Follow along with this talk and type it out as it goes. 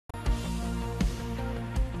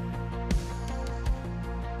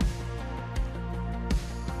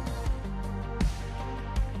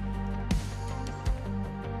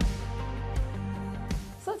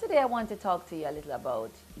Today I want to talk to you a little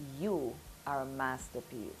about you are a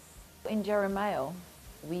masterpiece. In Jeremiah,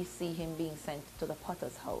 we see him being sent to the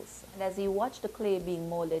potter's house. And as he watched the clay being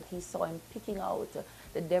molded, he saw him picking out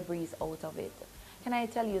the debris out of it. Can I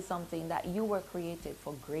tell you something? That you were created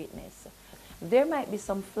for greatness. There might be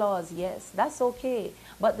some flaws, yes, that's okay.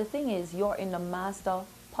 But the thing is, you're in the master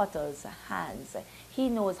potter's hands. He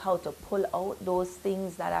knows how to pull out those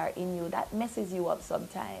things that are in you that messes you up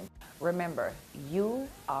sometimes. Remember, you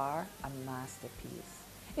are a masterpiece.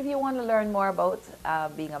 If you want to learn more about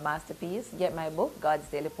being a masterpiece, get my book, God's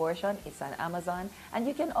Daily Portion. It's on Amazon, and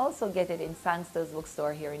you can also get it in Sangster's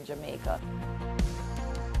bookstore here in Jamaica.